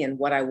family and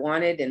what I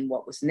wanted and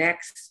what was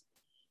next.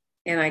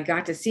 And I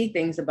got to see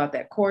things about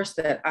that course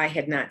that I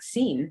had not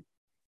seen.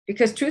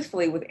 Because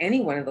truthfully, with any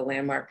one of the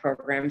landmark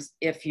programs,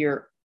 if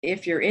you're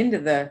into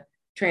the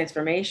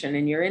transformation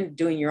and you're in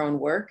doing your own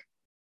work,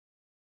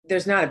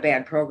 there's not a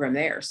bad program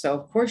there. So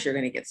of course you're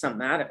going to get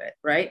something out of it,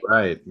 right?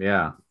 Right.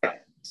 Yeah.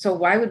 So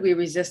why would we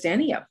resist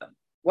any of them?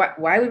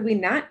 Why would we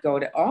not go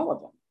to all of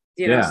them?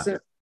 Yeah. So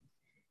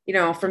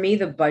for me,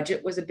 the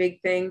budget was a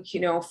big thing,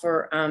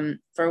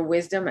 for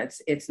wisdom.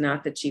 It's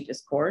not the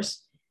cheapest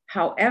course.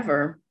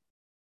 However,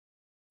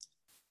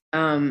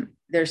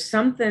 there's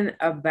something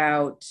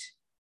about,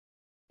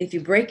 if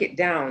you break it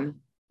down,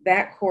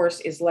 that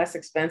course is less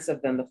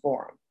expensive than the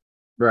forum.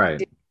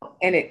 Right.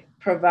 And it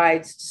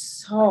provides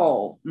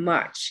so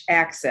much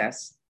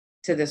access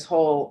to this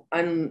whole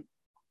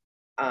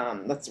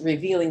let's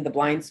revealing the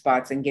blind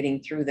spots and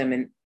getting through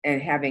them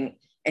and having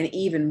an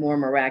even more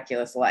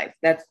miraculous life.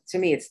 That's, to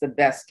me, it's the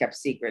best kept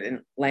secret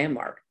in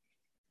landmark.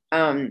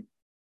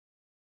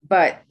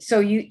 But so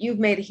you've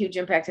made a huge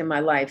impact in my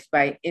life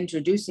by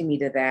introducing me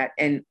to that.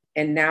 And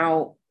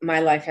now my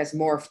life has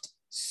morphed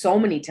so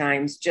many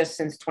times just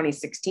since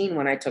 2016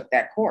 when I took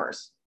that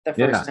course the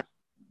first time.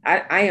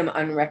 I am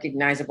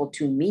unrecognizable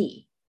to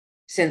me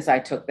since I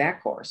took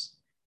that course.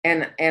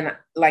 And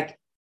like,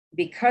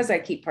 because I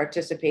keep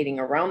participating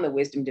around the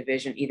wisdom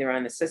division, either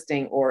on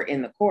assisting or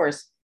in the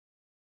course,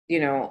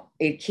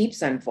 it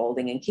keeps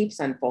unfolding and keeps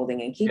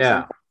unfolding and keeps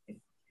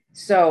unfolding.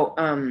 So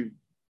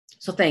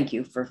thank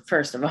you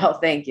first of all,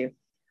 thank you.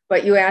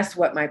 But you asked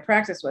what my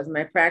practice was.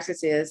 My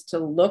practice is to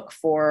look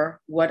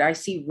for what I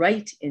see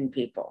right in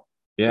people.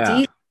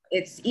 Yeah.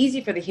 It's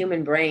easy for the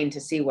human brain to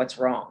see what's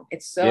wrong.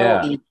 It's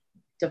so easy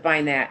to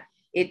find that.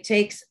 It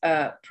takes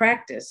a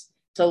practice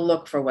to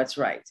look for what's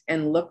right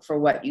and look for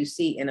what you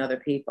see in other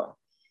people.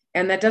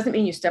 And that doesn't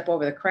mean you step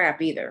over the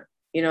crap either.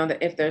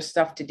 That if there's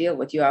stuff to deal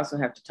with, you also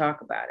have to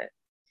talk about it.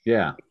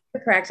 Yeah. the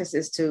practice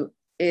is to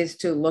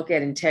look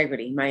at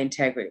integrity, my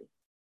integrity.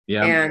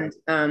 Yeah. And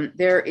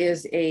there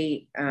is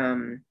I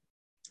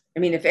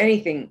mean, if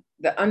anything,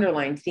 the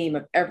underlying theme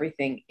of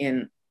everything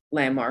in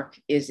Landmark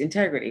is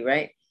integrity,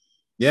 right?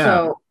 Yeah.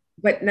 So,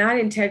 but not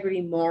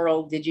integrity,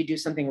 moral, did you do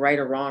something right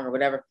or wrong or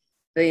whatever?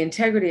 The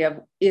integrity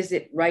of, is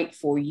it right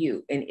for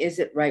you? And is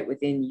it right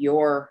within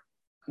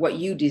what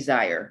you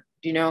desire?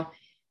 Do you know?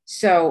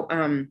 So,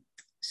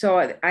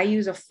 so I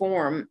use a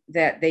form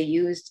that they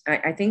used.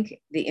 I think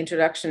the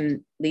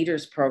Introduction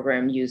Leaders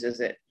Program uses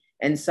it.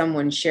 And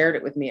someone shared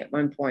it with me at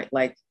one point,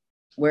 like,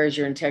 where's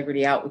your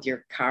integrity out with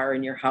your car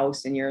and your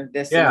house and your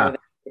this and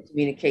your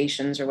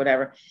communications or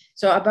whatever.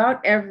 So about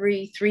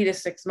every 3 to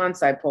 6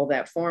 months, I pull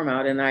that form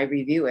out and I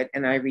review it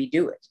and I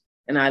redo it.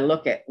 And I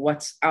look at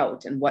what's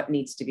out and what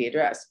needs to be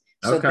addressed.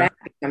 So that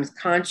becomes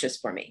conscious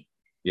for me.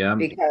 Yeah.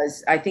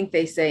 Because I think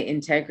they say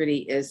integrity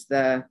is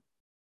the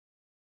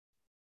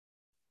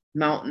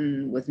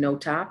mountain with no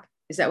top.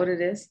 Is that what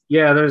it is?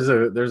 Yeah, there's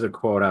a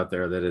quote out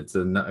there that it's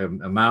a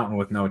mountain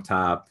with no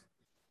top.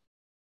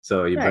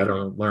 So you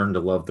better learn to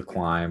love the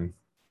climb,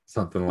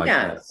 something like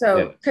that. Yeah.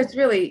 So, because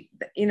really,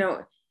 you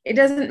know, it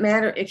doesn't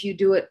matter if you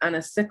do it on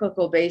a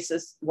cyclical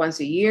basis,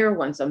 once a year,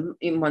 once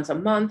a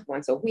month,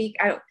 once a week.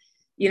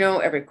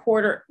 Every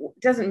quarter.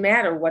 It doesn't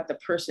matter what the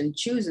person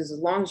chooses, as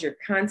long as you're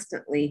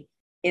constantly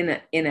in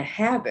a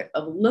habit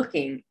of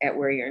looking at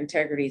where your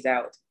integrity is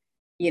out,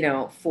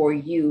 for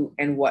you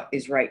and what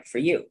is right for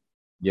you.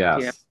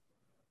 Yes.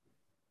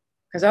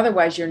 Because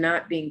otherwise, you're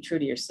not being true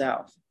to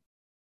yourself.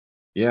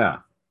 Yeah.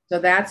 So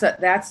that's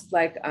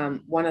like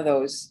one of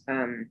those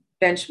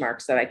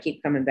benchmarks that I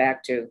keep coming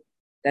back to.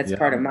 That's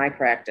part of my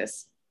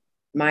practice,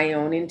 my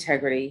own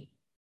integrity.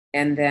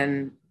 And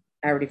then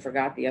I already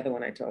forgot the other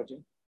one I told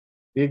you.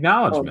 The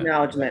acknowledgement.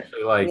 Acknowledgement.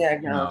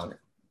 Acknowledgement.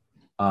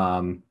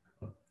 I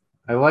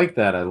like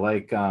that. I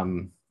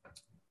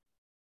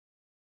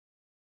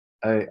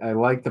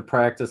like the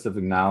practice of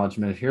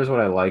acknowledgement. Here's what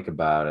I like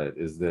about it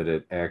is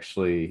that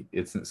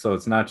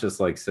it's not just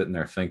like sitting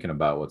there thinking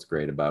about what's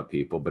great about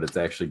people, but it's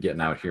actually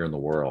getting out here in the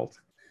world.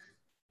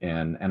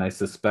 And I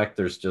suspect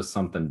there's just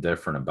something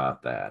different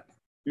about that.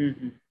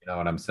 Mm-hmm. You know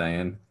what I'm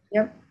saying?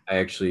 Yep.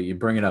 You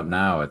bring it up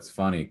now. It's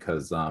funny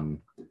because my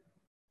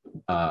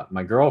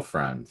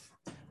girlfriend,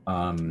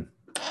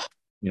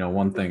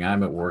 one thing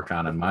I'm at work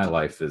on in my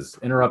life is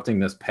interrupting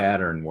this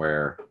pattern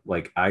where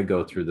like I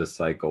go through this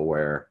cycle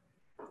where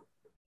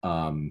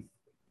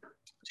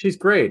she's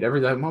great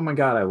every time. Oh my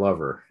God, I love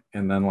her.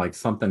 And then like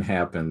something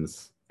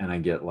happens and I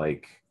get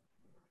like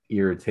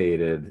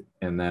irritated.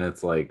 And then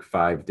it's like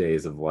 5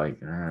 days of like,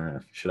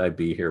 should I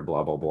be here?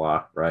 Blah, blah,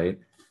 blah. Right.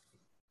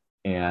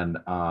 And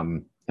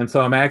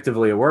so I'm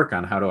actively at work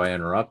on how do I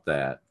interrupt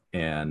that?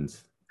 And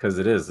because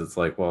it's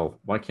like, well,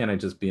 why can't I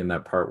just be in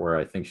that part where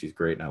I think she's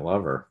great and I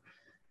love her?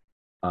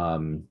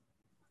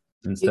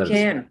 Instead you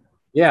can.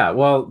 Yeah.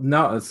 Well,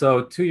 no.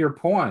 So to your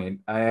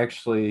point, I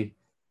actually,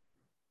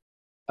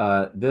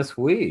 this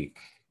week,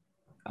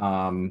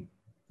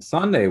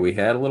 Sunday, we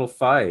had a little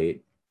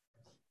fight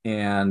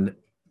and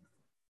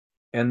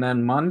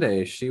then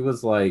Monday she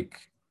was like,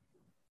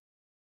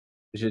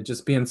 she's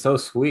just being so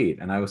sweet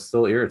and I was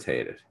still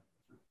irritated.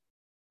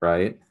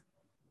 Right.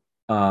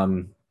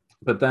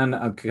 But then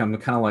I'm kind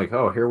of like,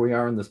 oh, here we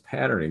are in this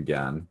pattern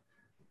again.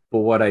 But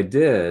what I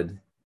did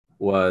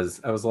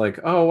was I was like,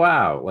 oh,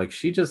 wow. Like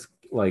she just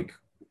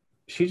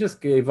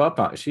gave up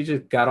on, she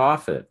just got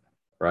off it.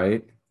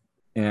 Right.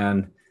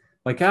 And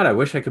like, God, I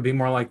wish I could be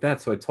more like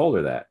that. So I told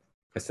her that.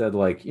 I said,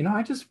 like,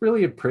 I just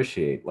really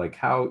appreciate like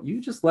how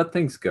you just let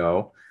things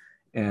go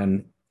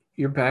and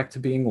you're back to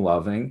being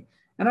loving.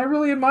 And I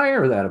really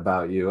admire that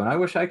about you. And I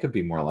wish I could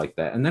be more like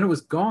that. And then it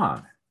was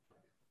gone,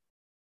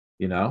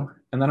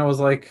 and then I was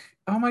like,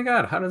 oh my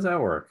God, how does that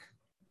work?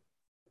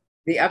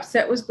 The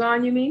upset was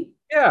gone, you mean?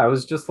 Yeah, I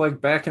was just like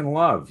back in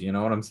love. You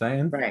know what I'm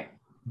saying? Right.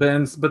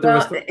 But there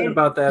was something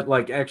about that,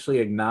 like actually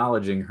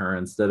acknowledging her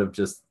instead of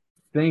just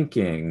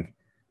thinking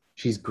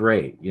she's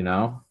great,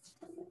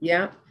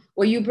 Yeah.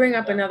 Well, you bring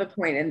up another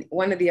point, and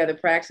one of the other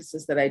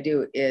practices that I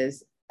do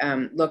is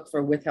look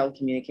for withheld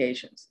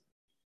communications.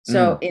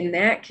 So in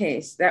that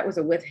case, that was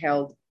a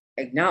withheld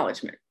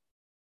acknowledgement.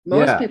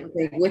 Most people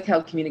think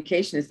withheld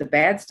communication is the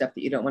bad stuff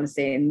that you don't want to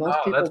say, and most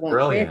people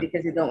won't say it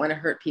because they don't want to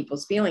hurt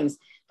people's feelings.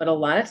 But a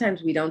lot of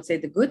times we don't say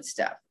the good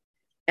stuff,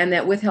 and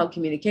that withheld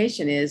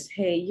communication is,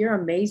 "Hey, you're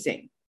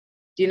amazing,"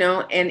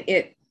 and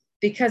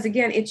because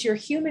again, it's your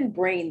human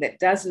brain that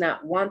does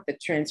not want the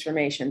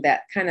transformation,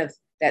 that kind of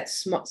that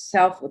small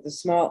self with the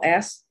small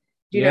s,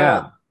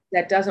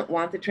 that doesn't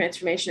want the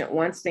transformation. It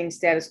wants things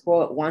status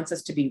quo. It wants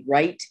us to be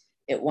right.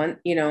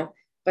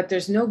 But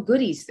there's no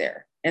goodies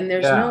there, and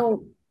there's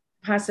no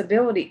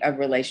possibility of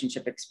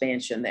relationship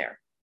expansion there.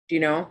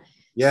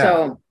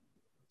 So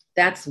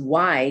that's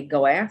why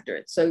go after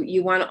it. So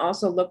you want to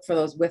also look for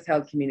those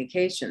withheld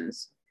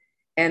communications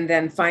and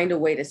then find a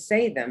way to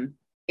say them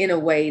in a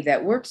way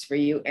that works for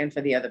you and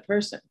for the other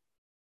person.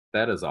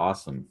 That is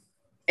awesome.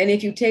 And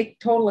if you take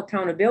total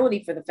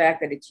accountability for the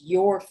fact that it's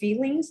your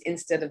feelings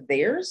instead of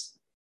theirs,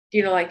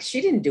 like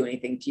she didn't do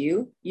anything to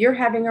you. You're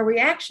having a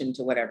reaction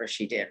to whatever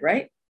she did,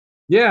 right?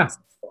 Yeah.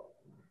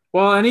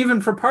 Well, and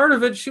even for part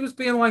of it, she was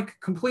being like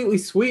completely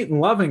sweet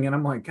and loving. And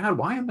I'm like, God,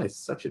 why am I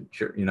such a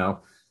jerk?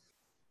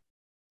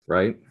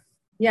 Right?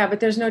 Yeah, but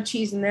there's no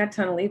cheese in that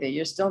tunnel either.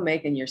 You're still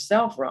making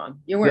yourself wrong.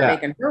 You weren't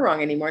making her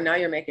wrong anymore. Now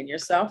you're making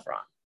yourself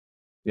wrong.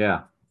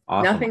 Yeah.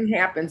 Awesome. Nothing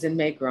happens in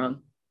make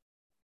wrong.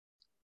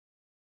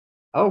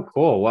 Oh,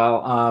 cool.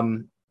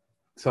 Well,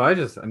 so I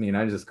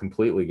just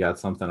completely got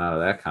something out of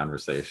that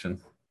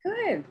conversation.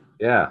 Good.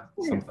 Yeah.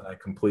 Something I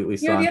completely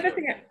saw. The other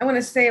thing I want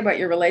to say about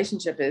your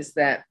relationship is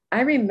that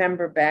I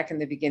remember back in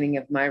the beginning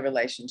of my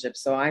relationship.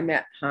 So I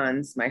met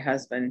Hans, my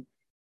husband,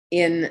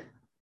 in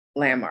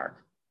Landmark.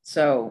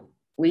 So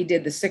we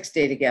did the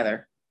 6-day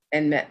together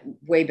and met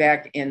way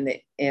back in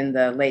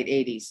the late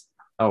 80s.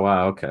 Oh,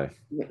 wow. Okay.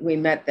 We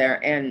met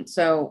there. And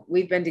so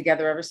we've been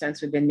together ever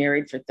since. We've been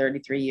married for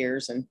 33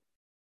 years and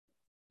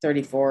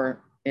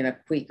 34 in a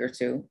week or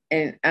two.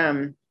 And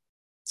I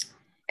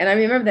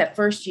remember that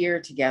first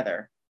year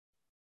together,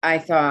 I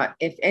thought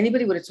if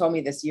anybody would have told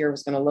me this year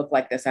was going to look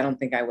like this, I don't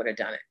think I would have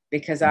done it,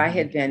 because I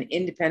had been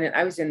independent.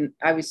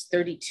 I was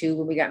 32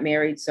 when we got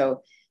married.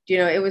 So,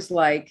 it was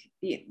like,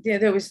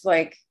 there was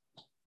like,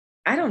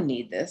 I don't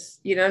need this,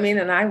 you know what I mean?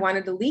 And I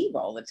wanted to leave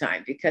all the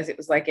time because it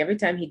was like every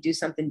time he'd do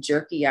something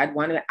jerky, I'd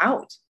want to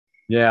out.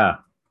 Yeah.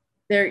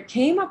 There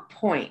came a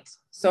point.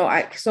 So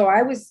I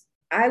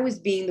was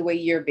being the way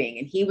you're being,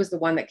 and he was the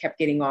one that kept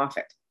getting off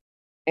it.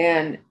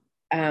 And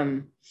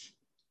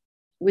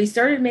we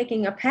started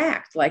making a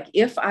pact. Like,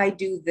 if I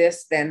do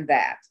this, then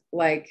that.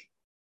 Like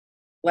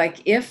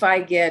if I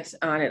get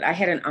on it, I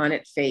had an on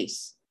it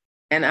face,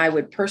 and I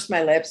would purse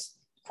my lips,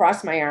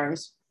 cross my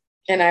arms,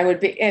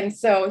 and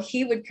so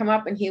he would come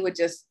up and he would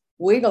just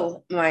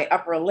wiggle my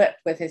upper lip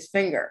with his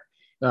finger,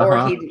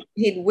 or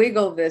he'd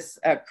wiggle this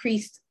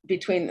crease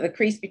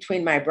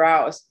between my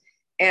brows,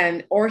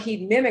 or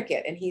he'd mimic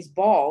it, and he's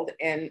bald,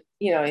 and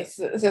it's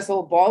this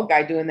little bald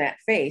guy doing that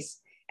face,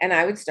 and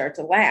I would start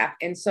to laugh,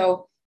 and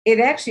so it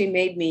actually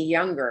made me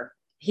younger.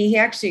 He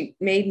actually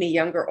made me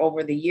younger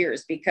over the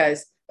years,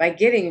 because by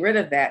getting rid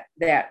of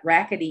that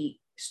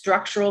rackety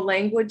structural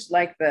language,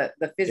 like the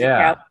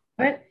physicality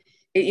of it,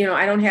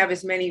 I don't have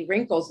as many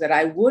wrinkles that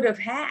I would have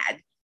had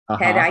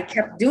I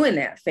kept doing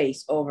that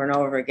face over and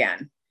over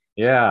again.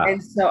 Yeah.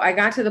 And so I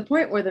got to the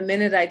point where the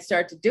minute I'd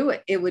start to do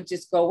it, it would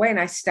just go away, and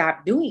I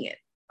stopped doing it.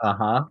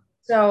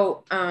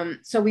 So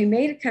we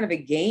made it kind of a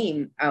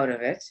game out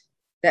of it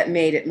that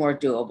made it more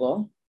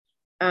doable.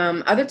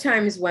 Other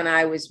times when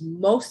I was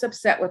most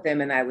upset with him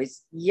and I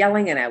was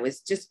yelling and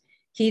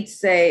he'd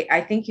say,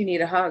 I think you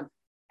need a hug.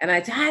 And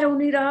I'd say, I don't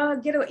need a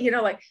hug, get away,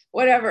 like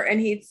whatever.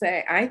 And he'd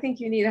say, I think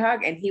you need a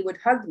hug. And he would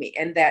hug me.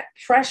 And that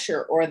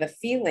pressure, or the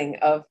feeling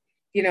of,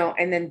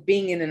 and then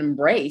being in an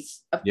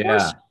embrace, of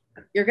course,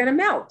 you're going to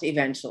melt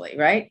eventually.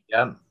 Right.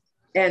 Yeah.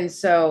 And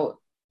so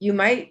you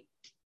might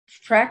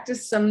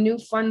practice some new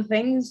fun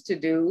things to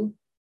do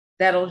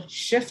that'll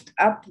shift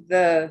up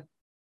the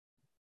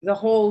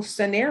whole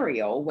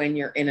scenario when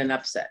you're in an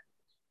upset.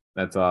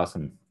 That's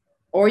awesome.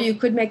 Or you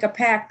could make a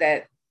pact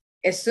that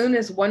as soon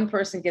as one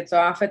person gets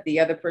off it, the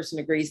other person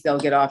agrees they'll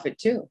get off it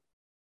too.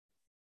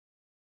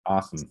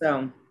 Awesome.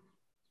 So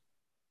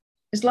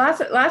there's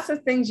lots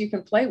of things you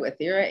can play with.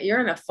 You're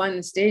in a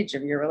fun stage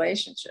of your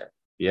relationship.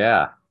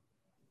 Yeah.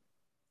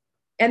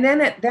 And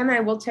then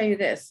I will tell you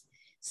this,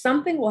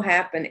 something will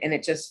happen and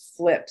it just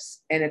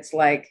flips. And it's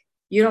like,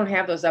 you don't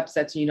have those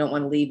upsets and you don't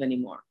want to leave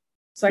anymore.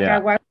 It's like,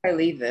 why would I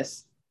leave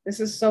this? This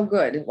is so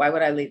good. Why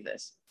would I leave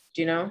this?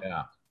 Do you know?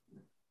 Yeah.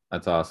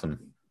 That's awesome.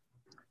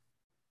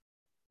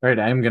 All right.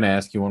 I'm going to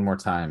ask you one more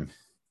time.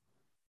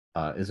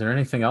 Is there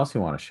anything else you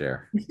want to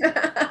share?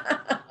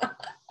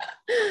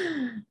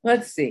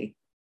 Let's see.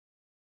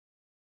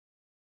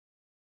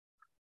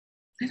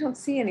 I don't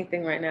see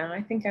anything right now.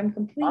 I think I'm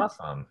complete.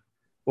 Awesome.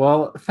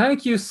 Well,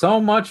 thank you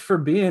so much for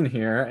being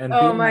here and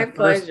being my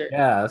pleasure.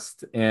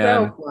 Guest.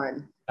 And so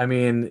fun. I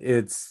mean,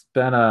 it's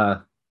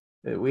been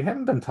we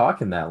haven't been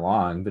talking that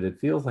long, but it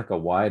feels like a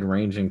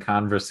wide-ranging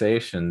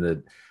conversation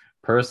that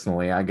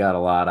personally I got a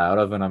lot out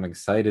of, and I'm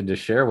excited to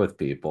share with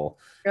people.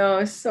 Oh,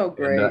 it's so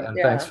great. And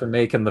thanks for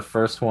making the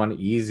first one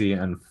easy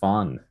and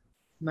fun.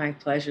 My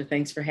pleasure.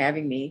 Thanks for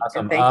having me.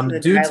 Awesome.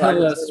 Do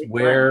tell us really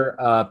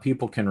where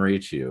people can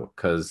reach you,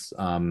 because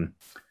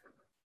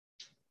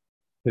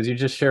you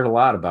just shared a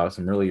lot about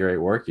some really great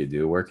work you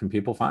do. Where can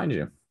people find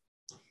you?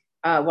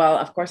 Well,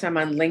 of course, I'm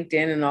on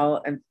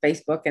LinkedIn and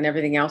Facebook and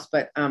everything else,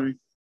 but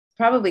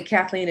probably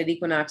Kathleen at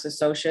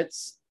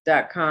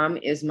equinoxassociates.com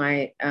is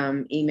my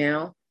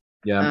email.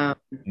 Yeah.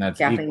 And that's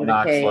Kathleen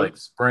Equinox like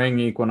spring,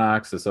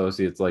 Equinox,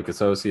 Associates like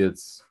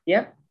associates.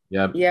 Yep.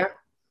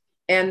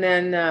 And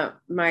then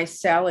my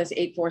cell is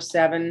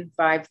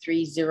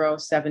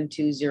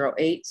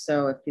 847-530-7208.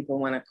 So if people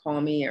want to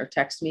call me or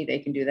text me, they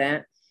can do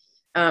that.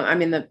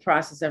 I'm in the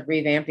process of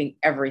revamping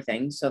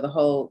everything. So the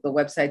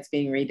website's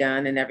being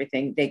redone and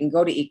everything. They can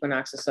go to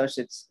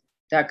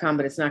equinoxassociates.com,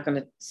 but it's not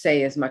going to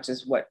say as much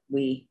as what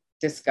we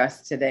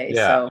discussed today.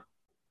 So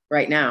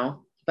right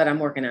now, but I'm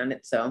working on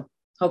it. So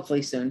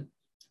hopefully soon.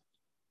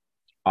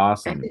 I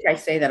Awesome. think I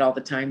say that all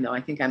the time, though. I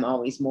think I'm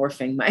always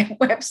morphing my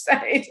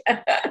website.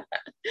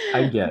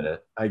 I get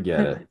it. I get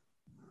it.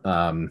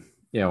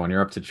 When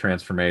you're up to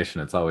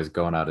transformation, it's always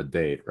going out of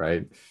date,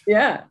 right?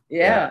 Yeah, Yeah.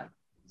 yeah.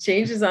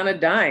 Changes on a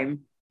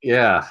dime.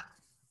 Yeah.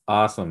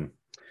 Awesome.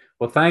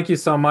 Well, thank you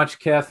so much,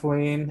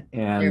 Kathleen.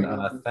 And You're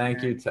welcome.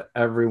 thank you to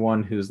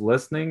everyone who's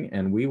listening.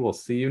 And we will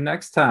see you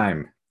next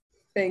time.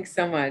 Thanks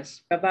so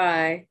much.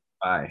 Bye-bye.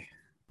 Bye.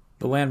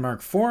 The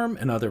Landmark Forum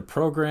and other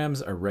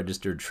programs are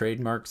registered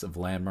trademarks of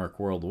Landmark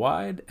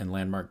Worldwide, and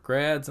Landmark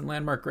Grads and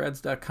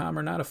landmarkgrads.com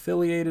are not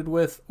affiliated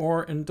with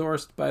or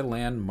endorsed by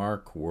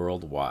Landmark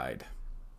Worldwide.